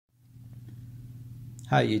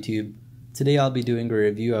Hi YouTube. Today I'll be doing a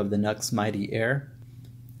review of the Nux Mighty Air,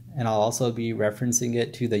 and I'll also be referencing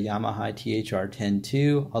it to the Yamaha THR-10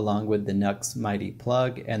 II along with the Nux Mighty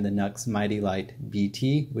Plug and the Nux Mighty Light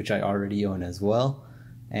BT, which I already own as well.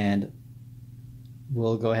 And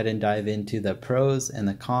we'll go ahead and dive into the pros and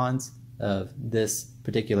the cons of this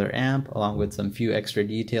particular amp along with some few extra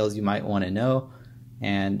details you might want to know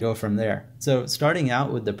and go from there. So starting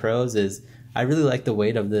out with the pros is I really like the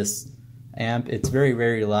weight of this amp. It's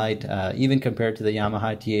very light, even compared to the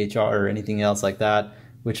Yamaha THR or anything else like that,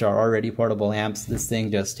 which are already portable amps. This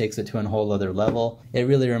thing just takes it to a whole other level. It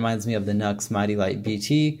really reminds me of the Nux Mighty Light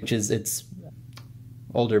BT, which is its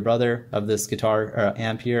older brother of this guitar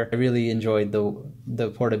amp here. I really enjoyed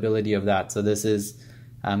the portability of that, so this is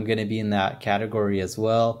going to be in that category as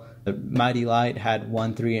well. The Mighty Light had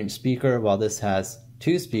one 3-inch speaker, while this has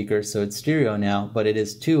 2 speakers, so it's stereo now, but it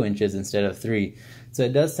is 2 inches instead of 3. So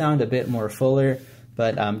it does sound a bit more fuller,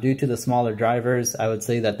 but due to the smaller drivers, I would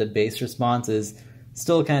say that the bass response is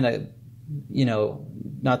still kind of,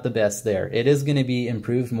 not the best there. It is going to be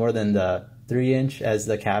improved more than the 3-inch, as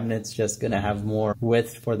the cabinet's just going to have more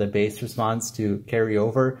width for the bass response to carry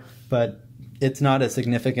over, but it's not a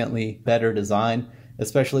significantly better design,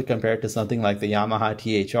 especially compared to something like the Yamaha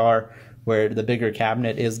THR, where the bigger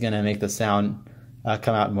cabinet is going to make the sound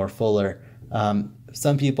come out more fuller.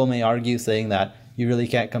 Some people may argue saying that you really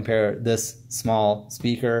can't compare this small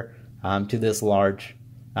speaker to this large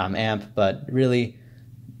amp, but really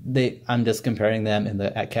I'm just comparing them in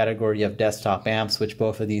the category of desktop amps, which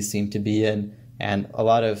both of these seem to be in, and a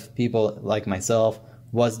lot of people like myself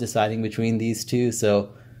was deciding between these two,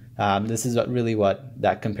 so this is really what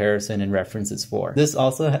that comparison and reference is for. This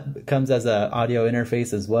also comes as an audio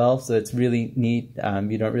interface as well, so it's really neat.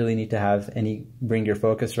 You don't really need to bring your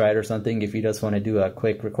Focusrite or something. If you just want to do a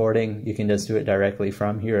quick recording, you can just do it directly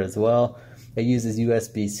from here as well. It uses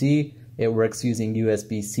USB-C. It works using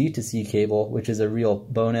USB-C to C cable, which is a real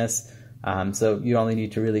bonus. So you only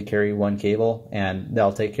need to really carry one cable, and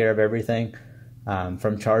they'll take care of everything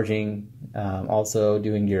from charging, also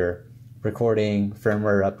doing your recording,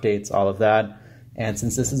 firmware updates, all of that. And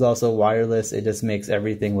since this is also wireless, it just makes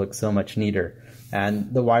everything look so much neater.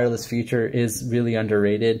 And the wireless feature is really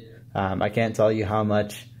underrated. I can't tell you how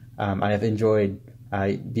much I have enjoyed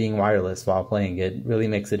being wireless while playing. It really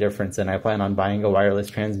makes a difference, and I plan on buying a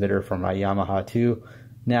wireless transmitter for my Yamaha too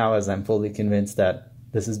now, as I'm fully convinced that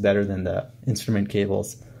this is better than the instrument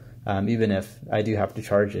cables, even if I do have to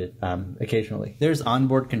charge it occasionally. There's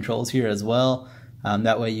onboard controls here as well.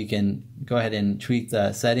 That way you can go ahead and tweak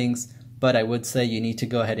the settings, but I would say you need to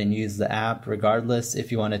go ahead and use the app regardless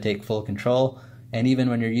if you want to take full control. And even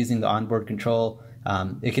when you're using the onboard control,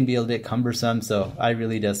 it can be a bit cumbersome, so I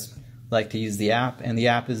really just like to use the app, and the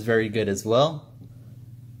app is very good as well.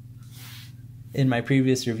 In my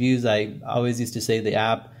previous reviews, I always used to say the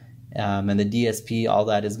app and the DSP, all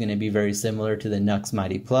that is going to be very similar to the Nux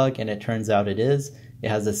Mighty Plug, and it turns out it is. It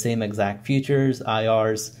has the same exact features,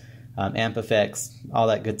 IRs, amp effects, all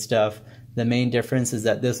that good stuff. The main difference is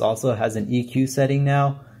that this also has an EQ setting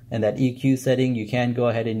now, and that EQ setting you can go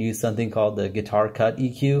ahead and use something called the guitar cut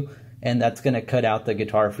EQ, and that's going to cut out the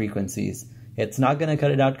guitar frequencies. It's not going to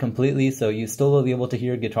cut it out completely, so you still will be able to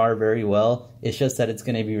hear guitar very well. It's just that it's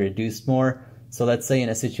going to be reduced more. So let's say in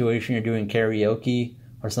a situation you're doing karaoke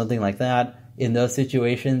or something like that. In those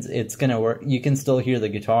situations, it's going to work. You can still hear the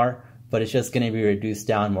guitar, but it's just going to be reduced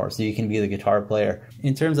down more, so you can be the guitar player.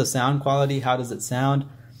 In terms of sound quality, how does it sound?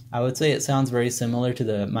 I would say it sounds very similar to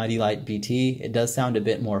the Mighty Light BT. It does sound a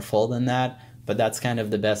bit more full than that, but that's kind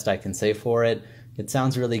of the best I can say for it. It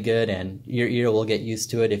sounds really good, and your ear will get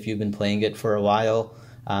used to it if you've been playing it for a while.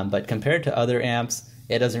 But compared to other amps,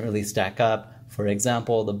 it doesn't really stack up. For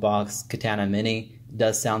example, the Box Katana Mini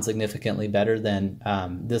does sound significantly better than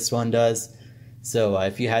this one does. So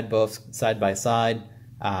if you had both side by side,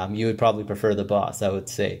 you would probably prefer the Boss, I would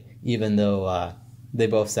say, even though they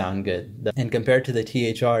both sound good. And compared to the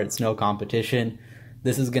THR, it's no competition.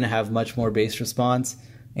 This is going to have much more bass response,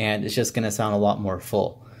 and it's just going to sound a lot more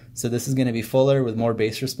full. So this is going to be fuller with more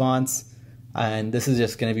bass response, and this is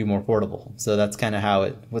just going to be more portable. So that's kind of how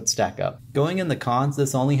it would stack up. Going in the cons,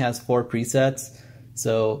 this only has 4 presets,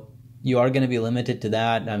 so you are going to be limited to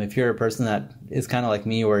that. If you're a person that is kind of like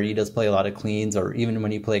me, where you just play a lot of cleans, or even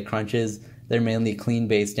when you play crunches, they're mainly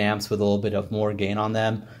clean-based amps with a little bit of more gain on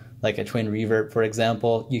them, like a twin reverb, for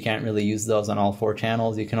example. You can't really use those on all 4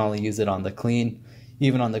 channels. You can only use it on the clean.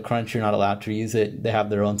 Even on the crunch, you're not allowed to use it. They have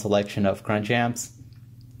their own selection of crunch amps.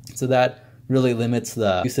 So that really limits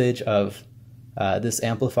the usage of this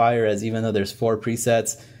amplifier, as even though there's 4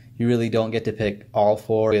 presets, you really don't get to pick all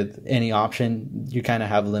 4 with any option. You kind of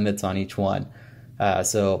have limits on each one.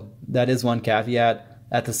 So that is one caveat.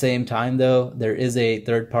 At the same time though, there is a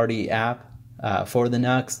third-party app for the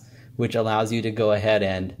Nux, which allows you to go ahead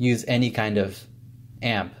and use any kind of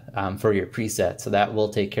amp for your preset. So that will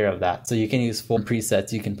take care of that. So you can use full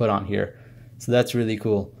presets you can put on here. So that's really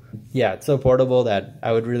cool. Yeah, it's so portable that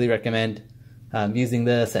I would really recommend using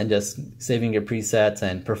this and just saving your presets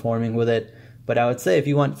and performing with it. But I would say if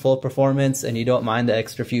you want full performance and you don't mind the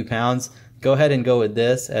extra few pounds, go ahead and go with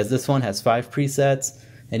this, as this one has 5 presets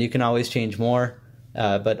and you can always change more.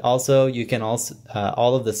 But also you can also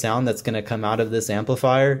all of the sound that's going to come out of this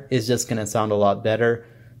amplifier is just going to sound a lot better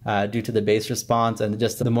due to the bass response and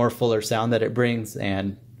just the more fuller sound that it brings,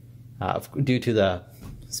 and due to the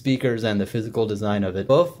speakers and the physical design of it.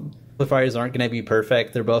 Both amplifiers aren't going to be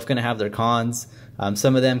perfect. They're both going to have their cons.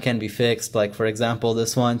 Some of them can be fixed, like for example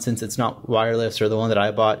this one, since it's not wireless, or the one that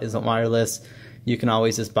I bought isn't wireless, you can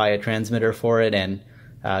always just buy a transmitter for it and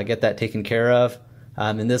get that taken care of.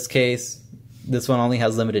 In this case, this one only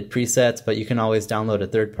has limited presets, but you can always download a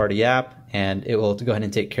third-party app and it will go ahead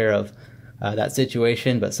and take care of that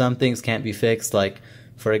situation. But some things can't be fixed, like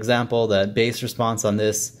for example the bass response on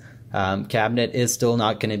this cabinet is still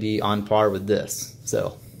not going to be on par with this.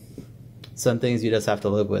 So some things you just have to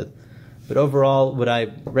live with. But overall, would I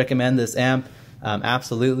recommend this amp?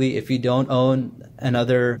 Absolutely. If you don't own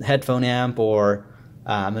another headphone amp or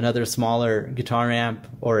another smaller guitar amp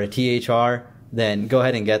or a THR, then go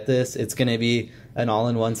ahead and get this. It's going to be an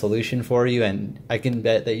all-in-one solution for you, and I can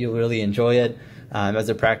bet that you'll really enjoy it as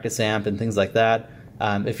a practice amp and things like that.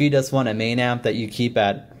 If you just want a main amp that you keep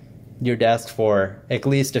at your desk for at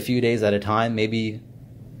least a few days at a time, maybe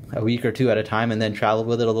a week or two at a time, and then travel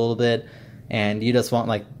with it a little bit, and you just want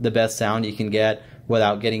like the best sound you can get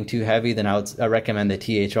without getting too heavy, then I recommend the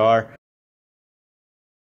THR.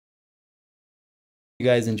 If you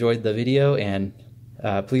guys enjoyed the video, and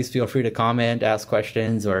please feel free to comment, ask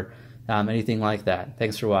questions, or anything like that.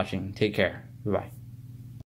 Thanks for watching. Take care. Bye-bye.